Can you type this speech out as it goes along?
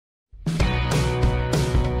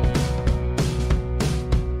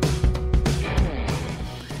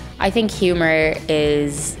I think humour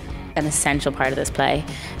is an essential part of this play.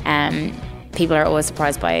 People are always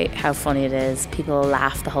surprised by how funny it is. People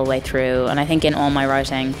laugh the whole way through, and I think in all my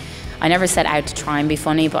writing, I never set out to try and be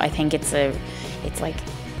funny, but I think it's like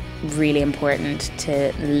really important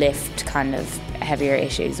to lift kind of heavier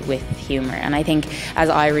issues with humour. And I think as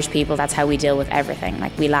Irish people, that's how we deal with everything.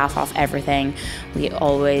 Like, we laugh off everything. We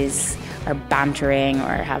always are bantering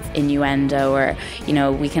or have innuendo, or, you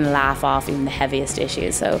know, we can laugh off even the heaviest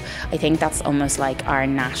issues. So I think that's almost like our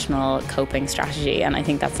national coping strategy, and I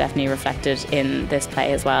think that's definitely reflected in this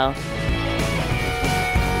play as well.